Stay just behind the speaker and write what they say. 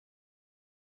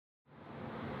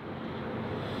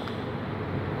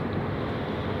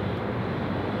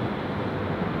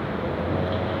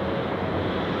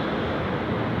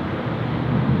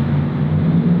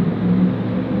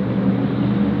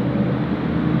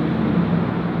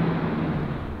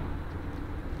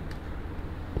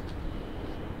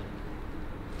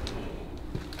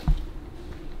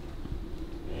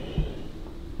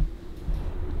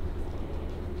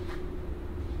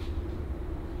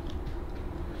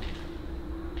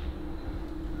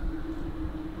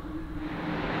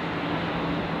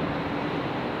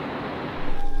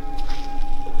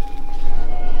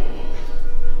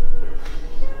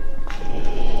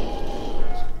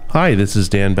Hi, this is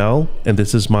Dan Bell, and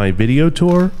this is my video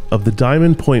tour of the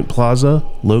Diamond Point Plaza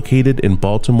located in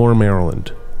Baltimore,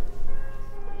 Maryland.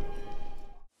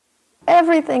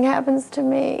 Everything happens to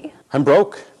me. I'm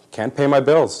broke. Can't pay my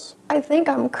bills. I think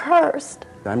I'm cursed.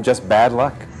 I'm just bad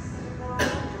luck.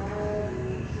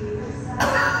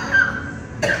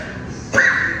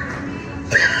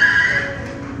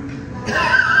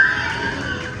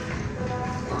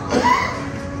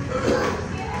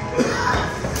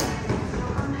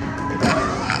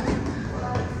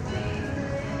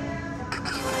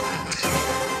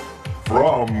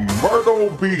 From Myrtle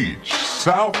Beach,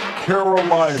 South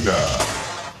Carolina,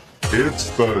 it's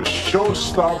the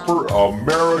Showstopper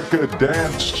America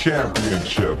Dance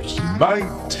Championships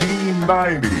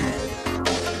 1990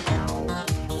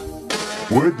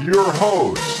 with your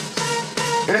host,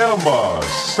 Emma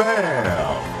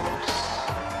Sam.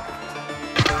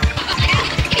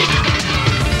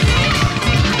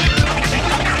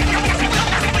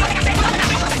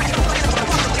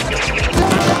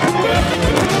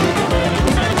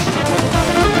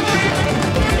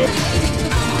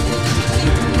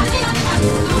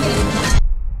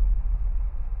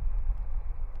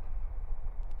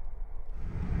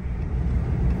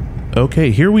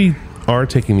 Okay, here we are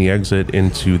taking the exit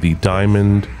into the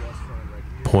Diamond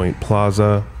Point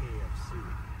Plaza,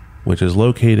 which is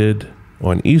located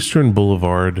on Eastern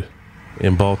Boulevard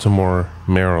in Baltimore,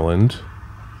 Maryland.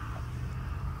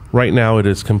 Right now it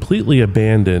is completely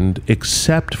abandoned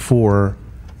except for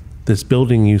this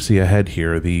building you see ahead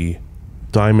here, the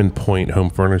Diamond Point Home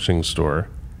Furnishing Store,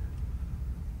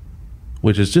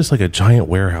 which is just like a giant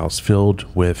warehouse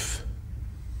filled with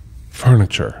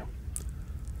furniture.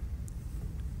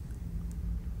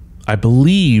 I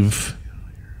believe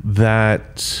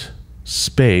that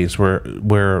space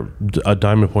where a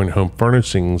Diamond Point Home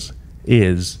Furnishings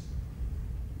is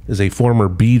a former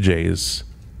BJ's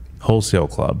wholesale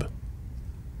club.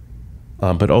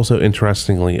 But also,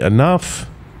 interestingly enough,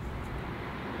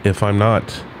 if I'm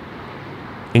not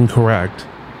incorrect,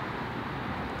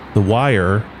 The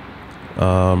Wire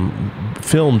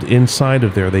filmed inside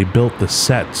of there. They built the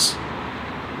sets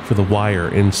for The Wire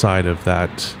inside of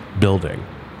that building.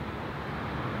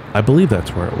 I believe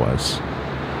that's where it was.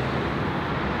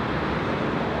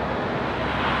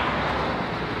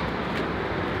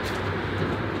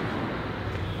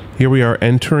 Here we are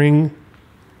entering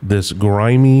this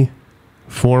grimy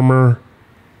former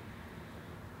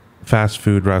fast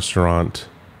food restaurant.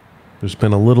 There's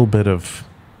been a little bit of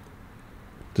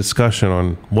discussion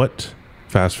on what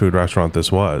fast food restaurant this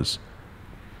was.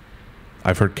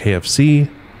 I've heard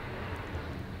KFC.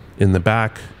 In the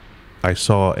back, I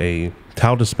saw a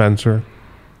towel dispenser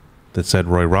that said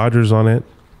Roy Rogers on it.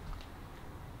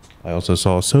 I also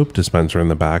saw a soap dispenser in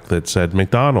the back that said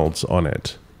McDonald's on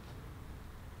it.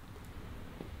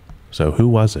 So who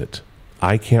was it?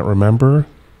 I can't remember.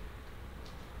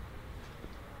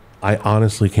 I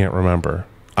honestly can't remember.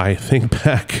 I think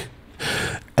back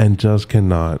and just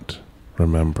cannot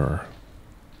remember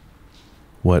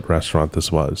what restaurant this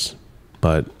was.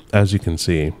 But as you can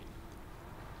see,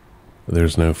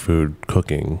 there's no food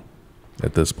cooking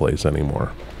at this place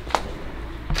anymore.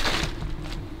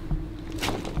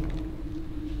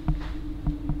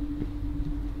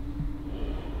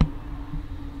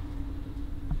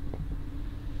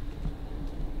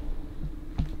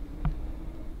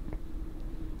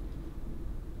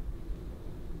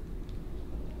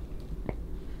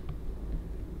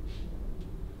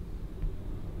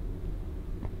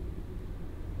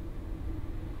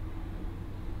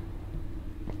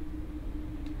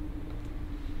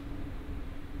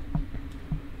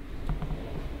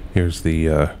 Here's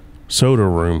the soda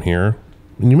room here.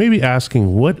 And you may be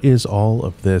asking, what is all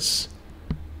of this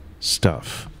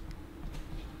stuff?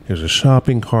 Here's a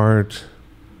shopping cart.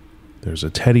 There's a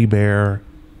teddy bear.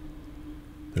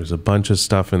 There's a bunch of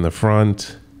stuff in the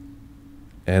front.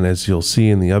 And as you'll see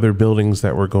in the other buildings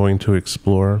that we're going to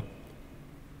explore,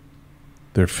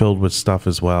 they're filled with stuff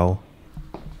as well.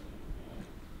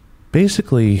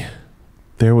 Basically,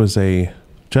 there was a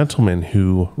gentleman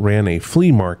who ran a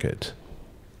flea market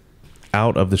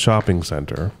out of the shopping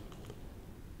center.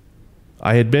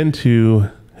 I had been to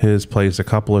his place a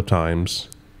couple of times.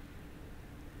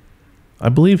 I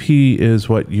believe he is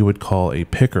what you would call a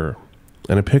picker.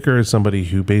 And a picker is somebody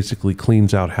who basically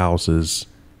cleans out houses.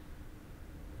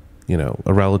 You know,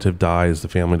 a relative dies, the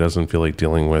family doesn't feel like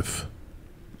dealing with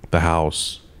the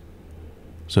house.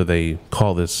 So they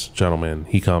call this gentleman.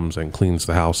 He comes and cleans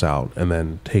the house out and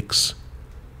then takes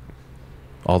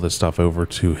all this stuff over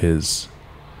to his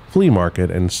flea market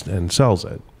and sells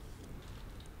it.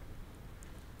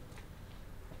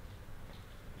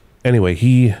 Anyway,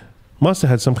 he Must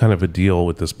have had some kind of a deal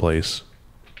with this place.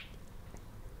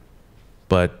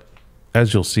 But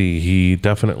as you'll see, he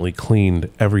definitely cleaned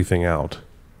everything out.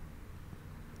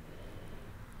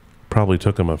 Probably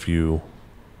took him a few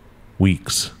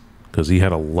weeks because he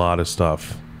had a lot of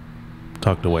stuff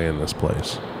tucked away in this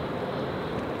place.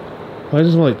 I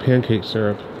just like pancake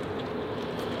syrup.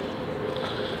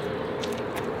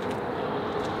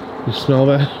 You smell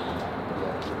that?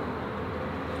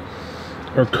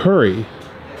 Or curry.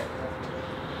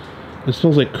 It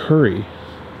smells like curry.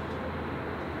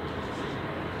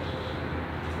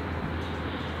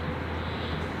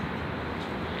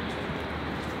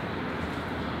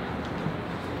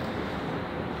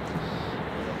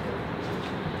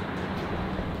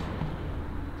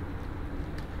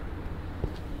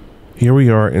 Here we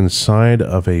are inside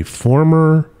of a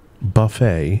former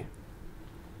buffet.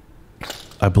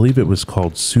 I believe it was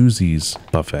called Susie's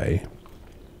Buffet.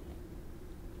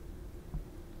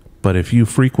 But if you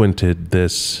frequented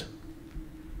this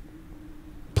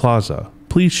plaza,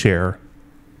 please share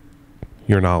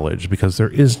your knowledge because there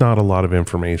is not a lot of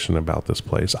information about this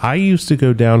place. I used to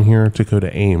go down here to go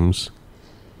to Ames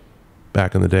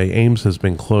back in the day. Ames has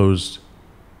been closed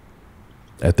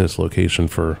at this location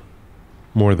for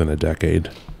more than a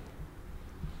decade.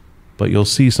 But you'll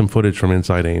see some footage from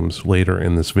inside Ames later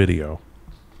in this video.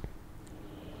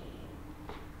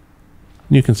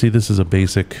 You can see this is a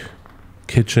basic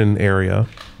kitchen area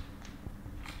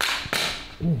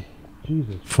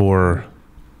for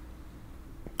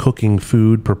cooking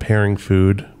food, preparing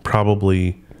food.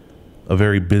 Probably a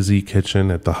very busy kitchen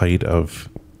at the height of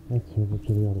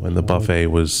when the buffet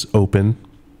was open.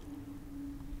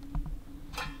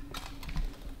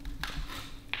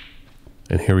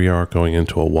 And here we are going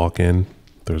into a walk-in.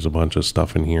 There's a bunch of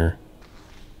stuff in here.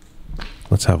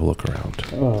 Let's have a look around.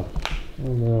 Oh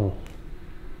no.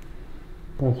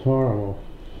 That's horrible.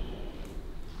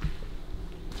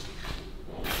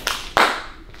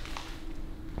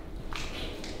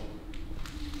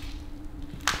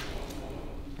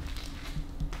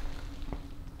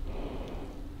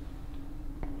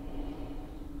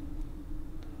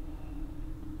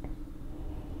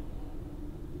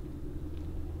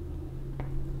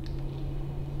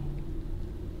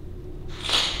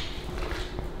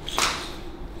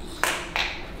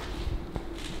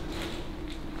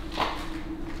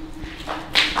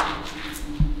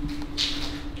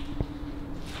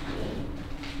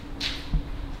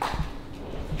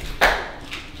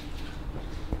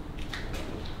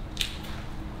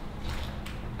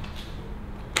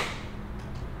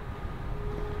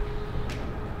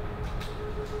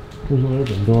 There's an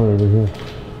open door over here.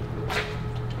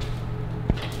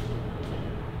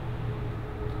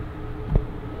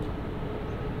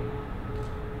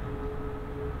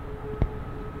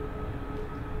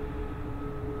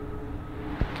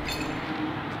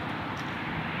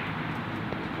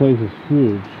 This place is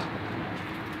huge.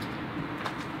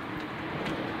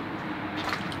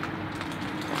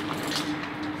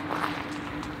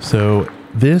 So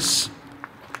this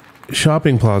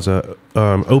shopping plaza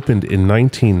opened in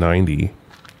 1990.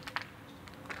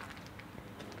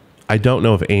 I don't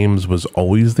know if Ames was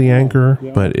always the anchor,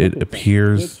 but it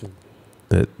appears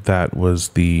that that was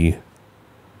the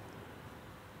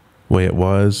way it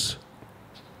was.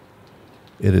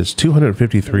 It is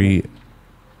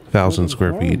 253,000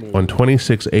 square feet on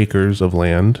 26 acres of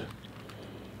land.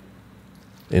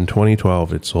 In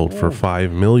 2012, it sold for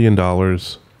 $5 million.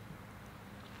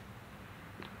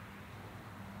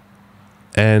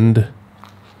 And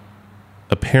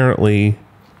apparently,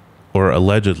 or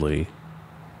allegedly,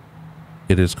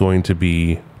 it is going to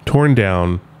be torn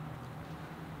down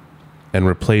and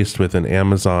replaced with an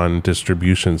Amazon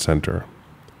distribution center.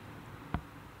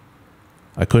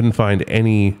 I couldn't find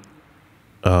any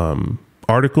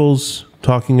articles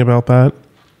talking about that,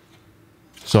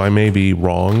 so I may be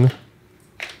wrong,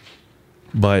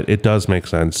 but it does make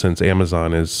sense since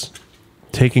Amazon is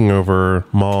taking over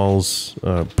malls,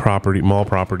 mall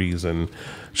properties and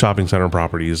shopping center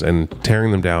properties and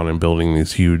tearing them down and building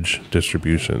these huge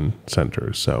distribution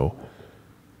centers. So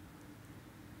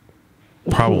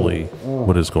probably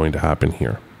what is going to happen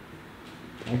here.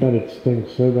 I bet it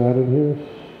stinks so bad in here.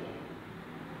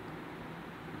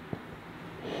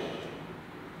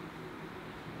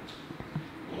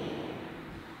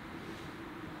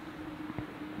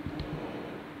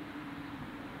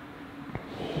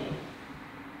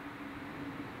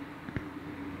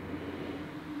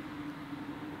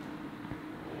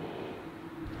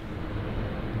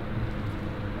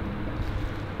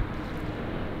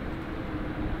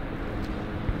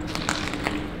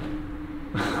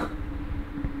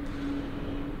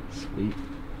 Sweet.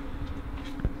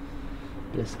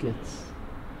 biscuits.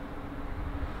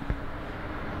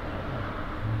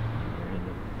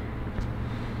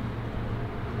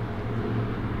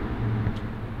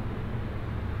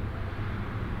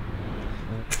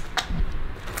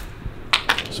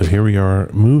 So here we are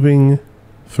moving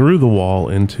through the wall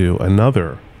into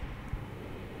another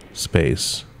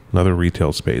space, another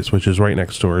retail space, which is right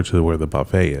next door to where the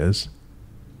buffet is.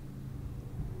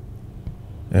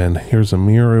 And here's a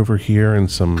mirror over here and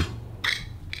some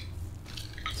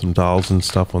dolls and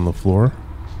stuff on the floor.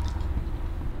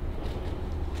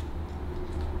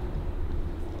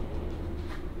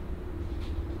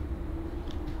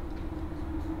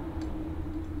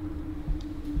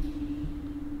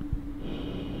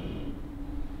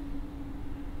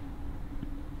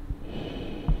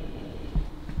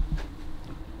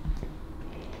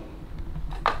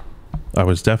 I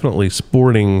was definitely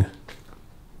sporting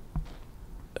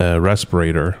a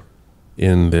respirator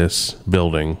in this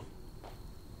building.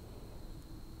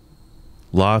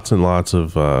 Lots and lots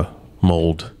of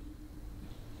mold.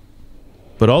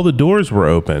 But all the doors were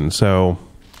open, so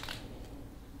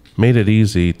made it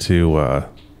easy to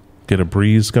get a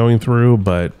breeze going through,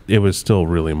 but it was still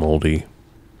really moldy.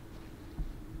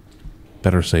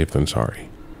 Better safe than sorry.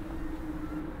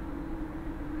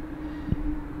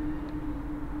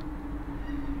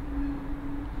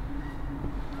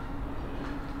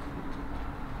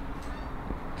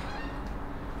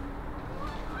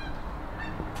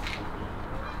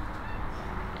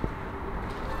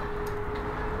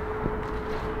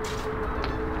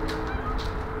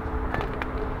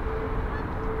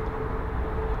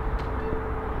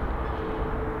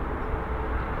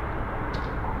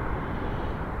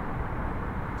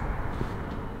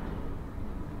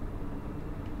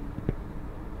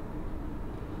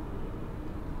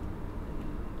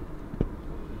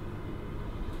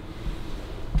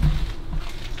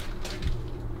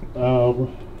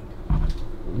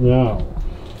 No.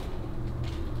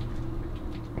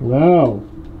 No.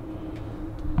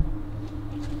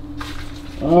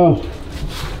 Oh.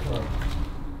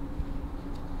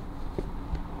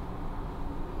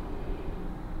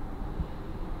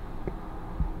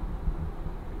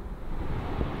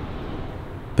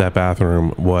 That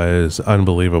bathroom was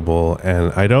unbelievable,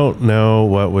 and I don't know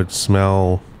what would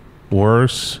smell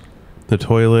worse, the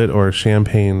toilet or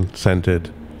champagne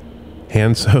scented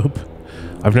hand soap.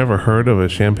 I've never heard of a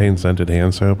champagne scented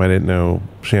hand soap. I didn't know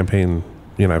champagne,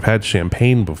 I've had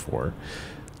champagne before.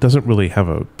 It doesn't really have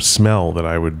a smell that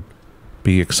I would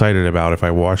be excited about if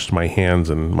I washed my hands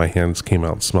and my hands came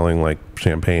out smelling like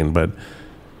champagne, but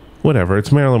whatever,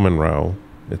 it's Marilyn Monroe.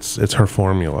 It's her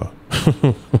formula.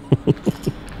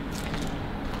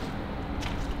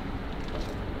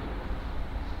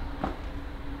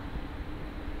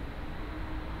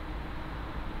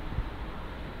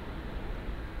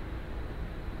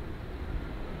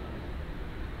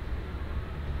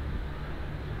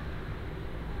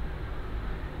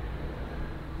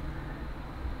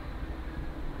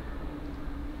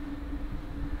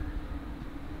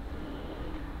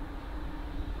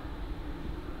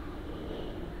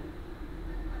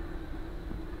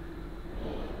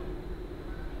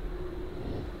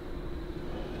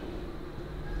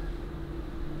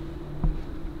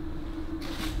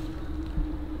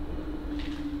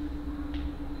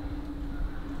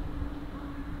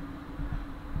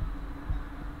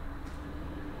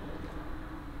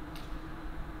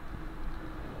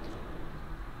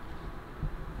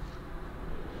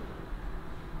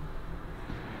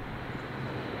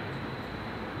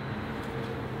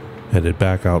 Headed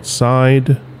back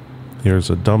outside. Here's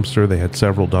a dumpster. They had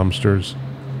several dumpsters.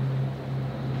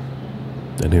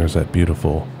 And here's that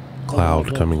beautiful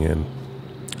cloud coming in.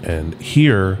 And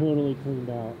here Totally cleaned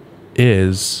out.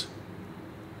 is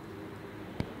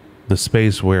the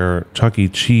space where Chuck E.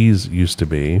 Cheese used to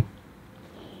be.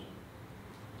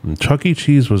 And Chuck E.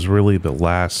 Cheese was really the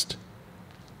last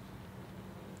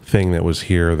thing that was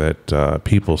here that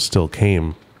people still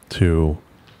came to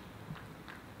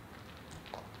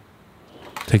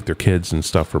take their kids and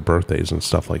stuff for birthdays and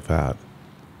stuff like that.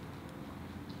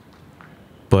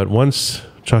 But once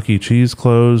Chuck E. Cheese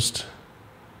closed,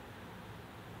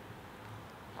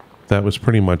 that was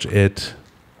pretty much it.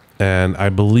 And I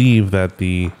believe that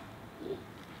the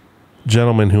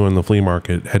gentleman who owned the flea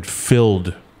market had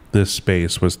filled this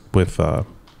space with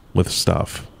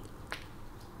stuff.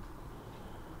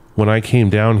 When I came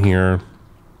down here,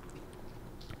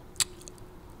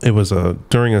 it was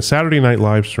during a Saturday night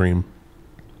live stream.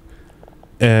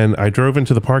 And I drove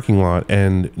into the parking lot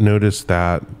and noticed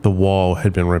that the wall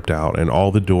had been ripped out and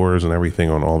all the doors and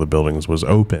everything on all the buildings was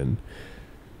open.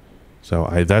 So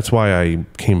that's why I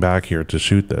came back here to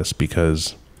shoot this,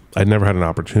 because I'd never had an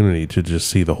opportunity to just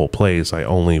see the whole place. I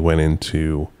only went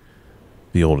into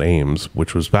the old Ames,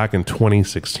 which was back in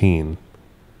 2016.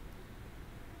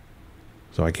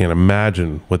 So I can't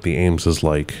imagine what the Ames is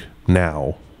like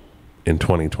now in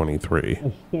 2023.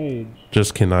 A stage.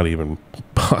 Just cannot even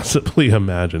possibly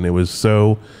imagine. It was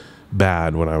so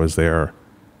bad when I was there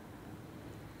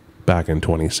back in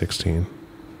 2016.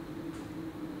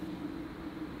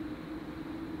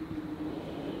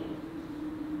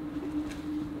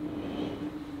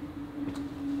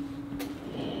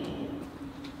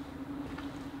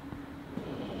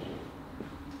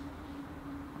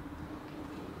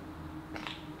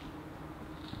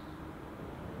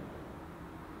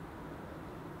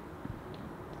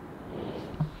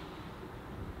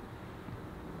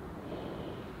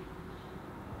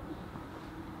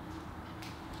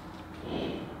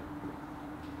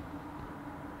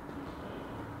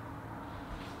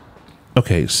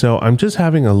 Okay, so I'm just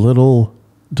having a little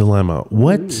dilemma.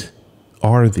 What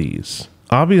are these?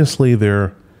 Obviously,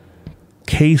 they're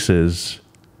cases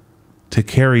to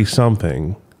carry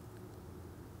something,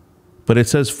 but it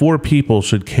says 4 people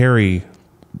should carry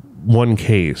one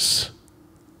case.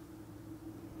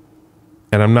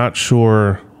 And I'm not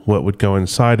sure what would go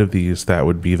inside of these that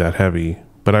would be that heavy,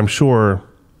 but I'm sure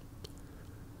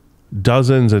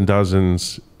dozens and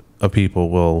dozens of people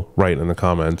will write in the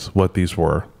comments what these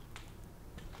were.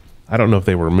 I don't know if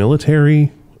they were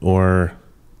military or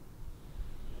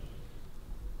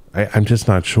I'm just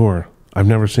not sure. I've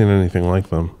never seen anything like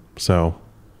them. So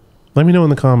let me know in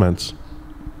the comments.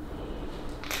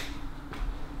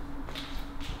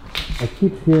 I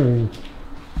keep hearing.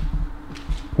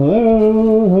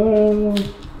 Hello, hello.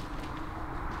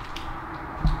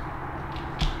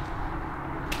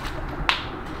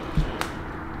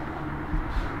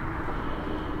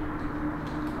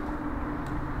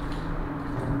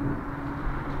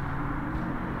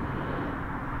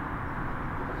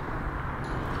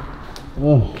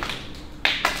 Oh.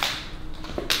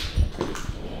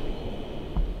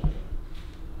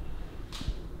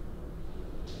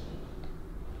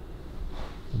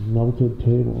 Melted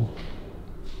table.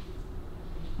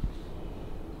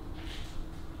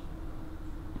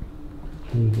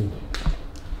 Jesus.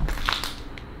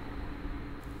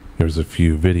 Here's a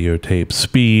few videotapes.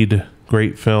 Speed,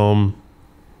 great film.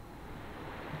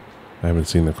 I haven't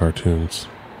seen the cartoons.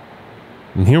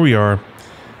 And here we are,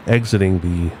 exiting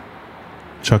the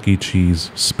Chuck E. Cheese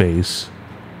space.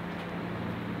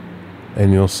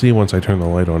 And you'll see once I turn the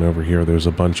light on over here, there's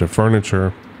a bunch of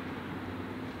furniture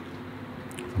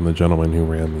from the gentleman who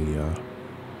ran the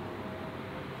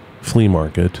flea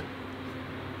market.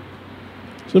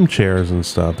 Some chairs and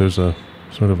stuff. There's a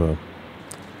sort of a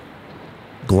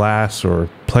glass or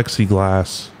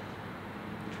plexiglass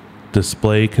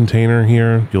display container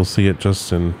here. You'll see it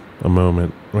just in a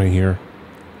moment right here.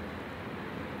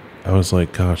 I was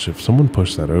like, gosh, if someone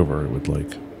pushed that over, it would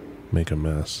like make a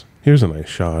mess. Here's a nice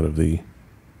shot of the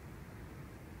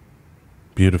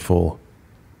beautiful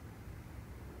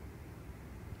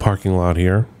parking lot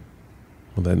here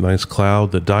with that nice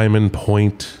cloud, the Diamond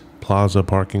Point Plaza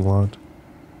parking lot.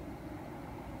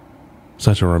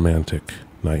 Such a romantic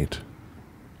night.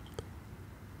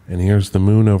 And here's the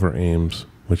moon over Ames,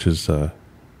 which is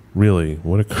really,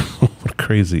 what a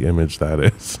crazy image that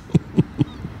is.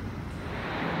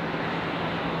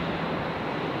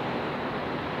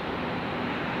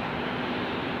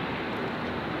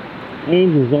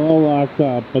 Ames is all locked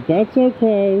up, but that's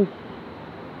okay.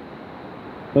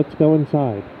 Let's go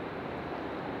inside.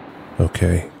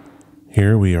 Okay,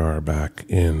 here we are back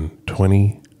in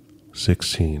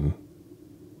 2016,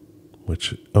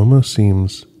 which almost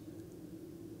seems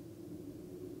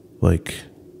like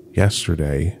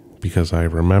yesterday because I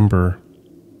remember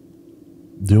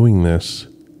doing this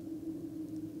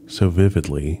so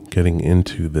vividly, getting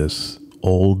into this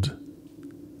old,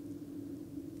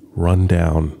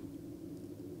 rundown,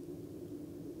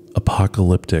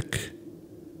 apocalyptic,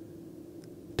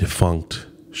 defunct,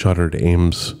 shuttered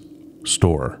Ames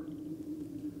store.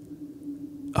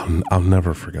 I'll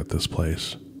never forget this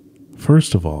place.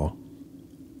 First of all,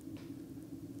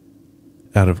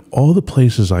 out of all the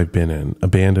places I've been in,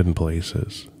 abandoned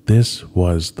places, this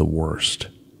was the worst.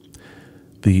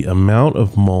 The amount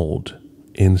of mold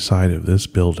inside of this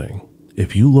building,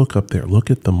 if you look up there, look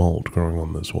at the mold growing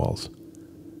on those walls.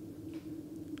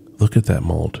 Look at that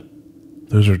mold.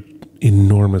 Those are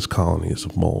enormous colonies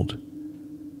of mold.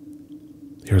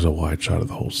 Here's a wide shot of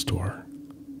the whole store.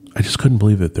 I just couldn't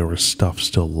believe that there was stuff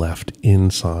still left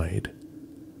inside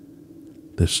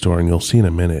this store. And you'll see in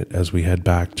a minute as we head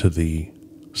back to the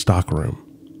stock room.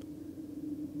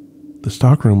 The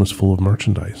stock room was full of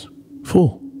merchandise.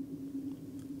 Full.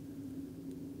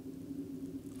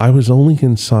 I was only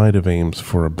inside of Ames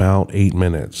for about 8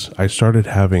 minutes. I started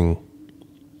having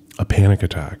a panic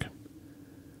attack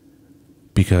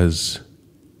because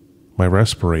my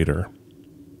respirator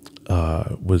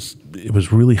it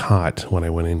was really hot when I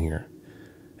went in here,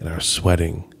 and I was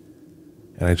sweating,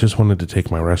 and I just wanted to take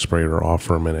my respirator off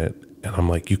for a minute, and I'm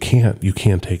like, you can't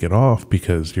take it off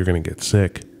because you're going to get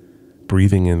sick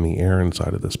breathing in the air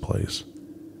inside of this place.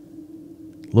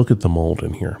 Look at the mold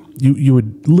in here. You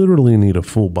would literally need a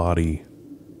full body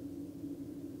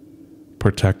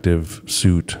protective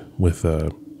suit with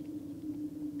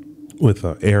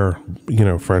air,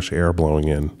 fresh air blowing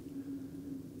in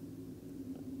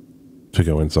to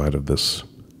go inside of this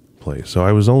place. So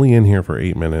I was only in here for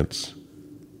 8 minutes.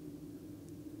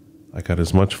 I got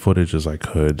as much footage as I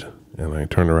could, and I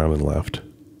turned around and left.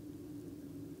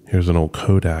 Here's an old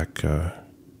Kodak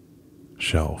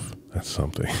shelf. That's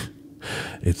something.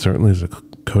 It certainly is a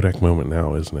Kodak moment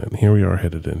now, isn't it? And here we are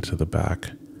headed into the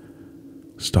back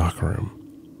stockroom.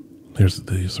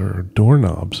 These are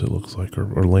doorknobs, it looks like,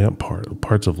 or lamp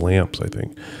parts of lamps, I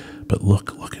think. But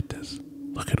look at this.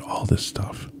 Look at all this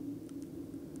stuff.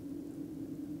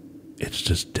 It's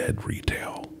just dead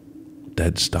retail,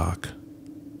 dead stock.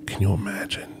 Can you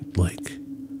imagine, like,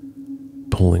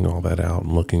 pulling all that out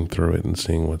and looking through it and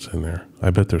seeing what's in there? I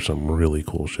bet there's some really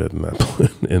cool shit in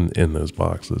that in those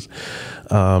boxes.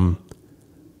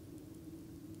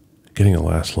 Getting a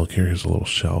last look here. Here's a little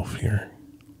shelf here.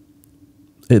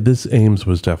 This Ames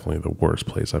was definitely the worst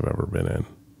place I've ever been in.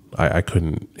 I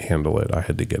couldn't handle it. I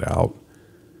had to get out.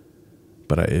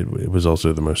 But it was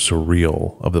also the most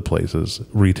surreal of the places,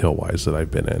 retail-wise, that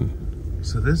I've been in.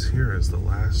 So this here is the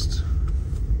last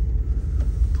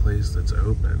place that's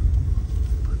open.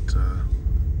 But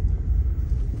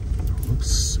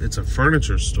it's a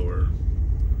furniture store.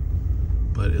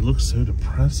 But it looks so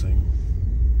depressing.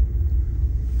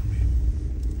 I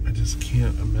mean, I just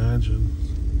can't imagine.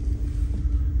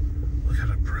 Look how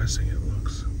depressing it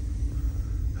looks.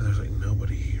 And there's like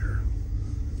nobody here.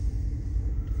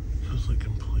 Feels like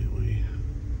completely.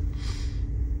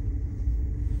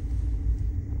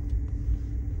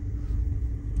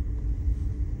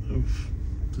 Oof.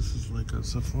 This is like a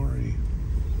safari.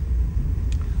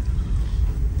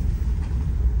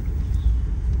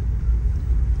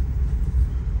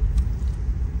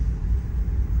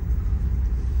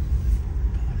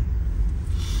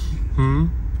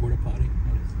 Porta potty.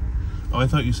 Oh, I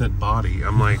thought you said body.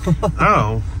 I'm like,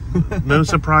 oh, no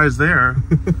surprise there.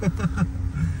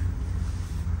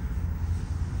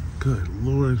 Good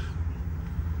Lord.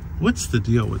 What's the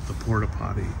deal with the porta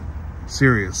potty?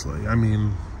 Seriously, I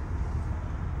mean,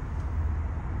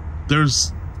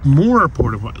 there's more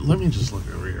porta potty. Let me just look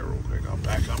over here real quick. I'll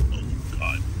back up. Oh,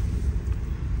 God.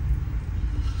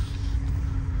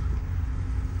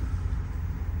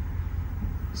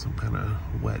 Some kind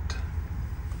of wet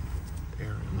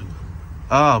area.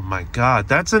 Oh my God,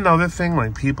 that's another thing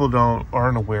like people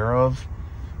aren't aware of.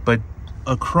 But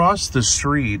across the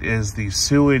street is the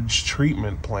sewage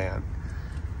treatment plant,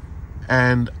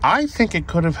 and I think it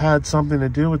could have had something to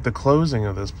do with the closing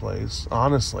of this place.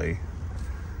 Honestly,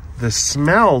 the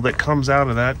smell that comes out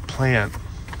of that plant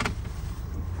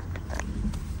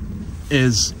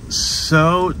is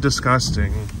so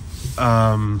disgusting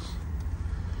that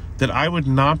I would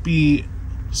not be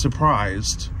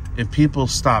surprised if people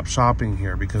stopped shopping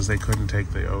here because they couldn't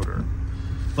take the odor.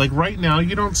 Like right now,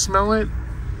 you don't smell it.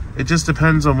 It just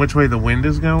depends on which way the wind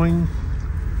is going.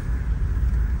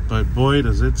 But boy,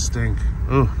 does it stink.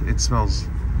 Oh, it smells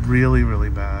really, really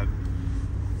bad.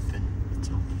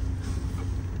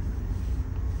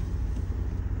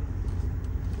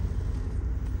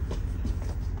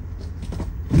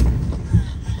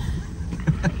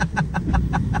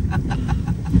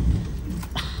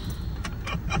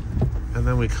 And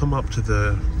then we come up to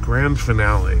the grand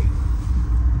finale.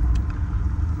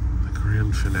 The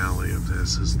grand finale of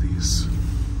this is these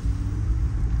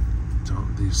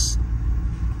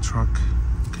truck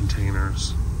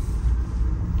containers.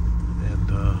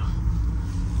 And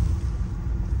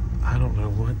I don't know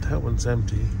what, that one's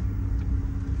empty.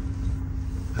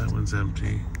 That one's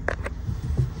empty.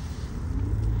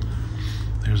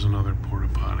 There's another porta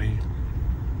potty.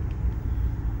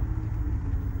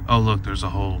 Oh, look, there's a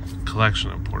whole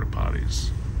collection of porta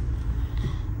potties.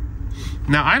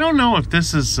 Now, I don't know if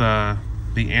this is the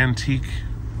antique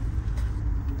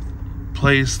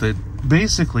place that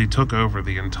basically took over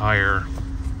the entire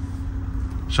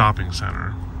shopping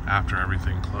center after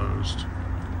everything closed.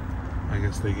 I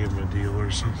guess they gave them a deal or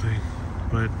something.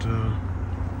 But,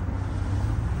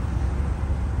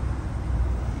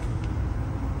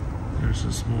 there's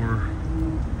this more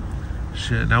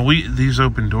Shit. Now these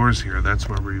open doors here, that's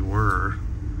where we were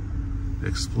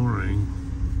exploring.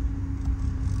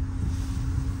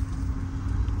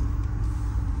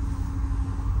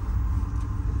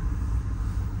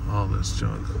 All this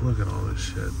junk. Look at all this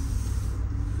shit.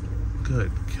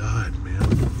 Good God,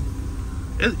 man.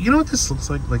 You know what this looks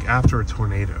like? Like after a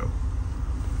tornado.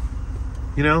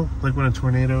 You know? Like when a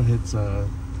tornado hits like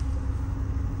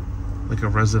a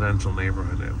residential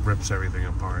neighborhood. It rips everything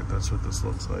apart. That's what this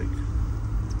looks like.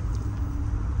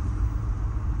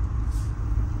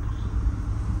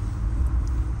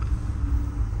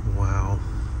 Wow.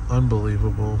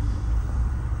 Unbelievable.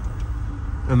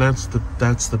 And that's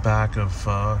the back of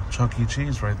Chuck E.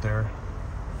 Cheese right there.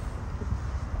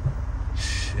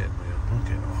 Shit, man, look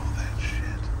at all that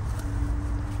shit.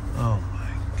 Oh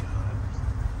my God.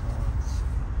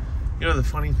 You know, the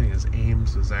funny thing is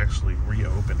Ames is actually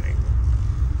reopening.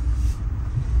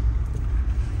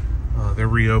 They're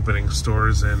reopening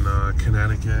stores in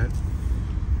Connecticut.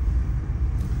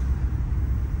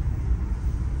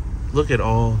 Look at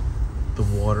all the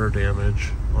water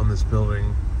damage on this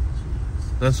building.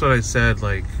 That's what I said,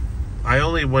 like, I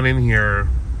only went in here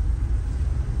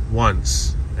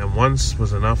once, and once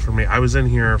was enough for me. I was in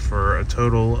here for a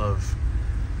total of,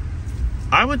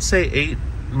 I would say 8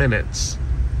 minutes.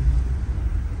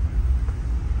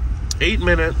 8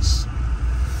 minutes,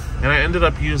 and I ended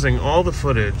up using all the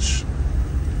footage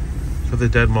for the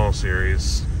Dead Mall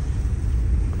series.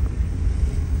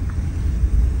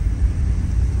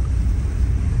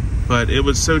 But it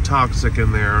was so toxic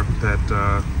in there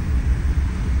that,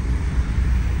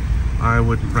 I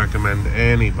wouldn't recommend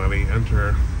anybody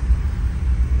enter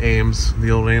Ames,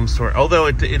 the old Ames store. Although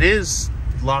it is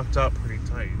locked up pretty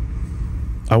tight.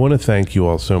 I want to thank you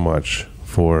all so much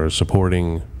for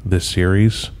supporting this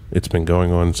series. It's been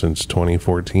going on since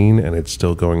 2014 and it's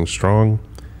still going strong.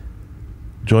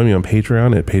 Join me on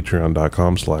Patreon at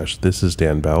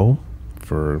patreon.com/thisisdanbell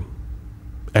for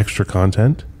extra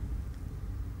content.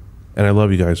 And I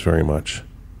love you guys very much.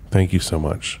 Thank you so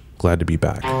much. Glad to be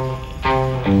back.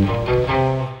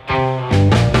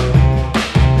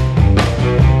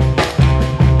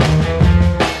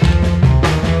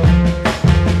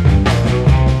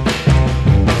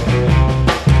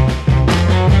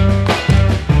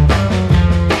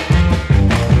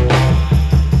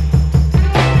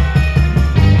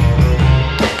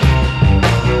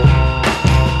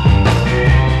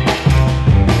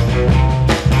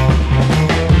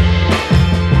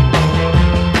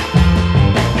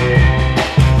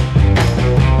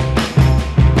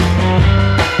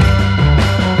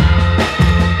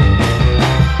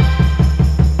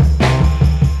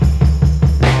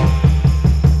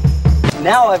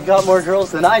 Now I've got more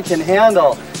girls than I can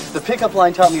handle. The pickup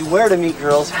line taught me where to meet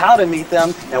girls, how to meet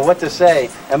them, and what to say.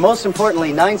 And most importantly,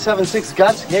 976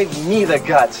 Guts gave me the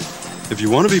guts. If you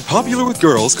want to be popular with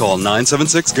girls, call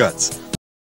 976 Guts.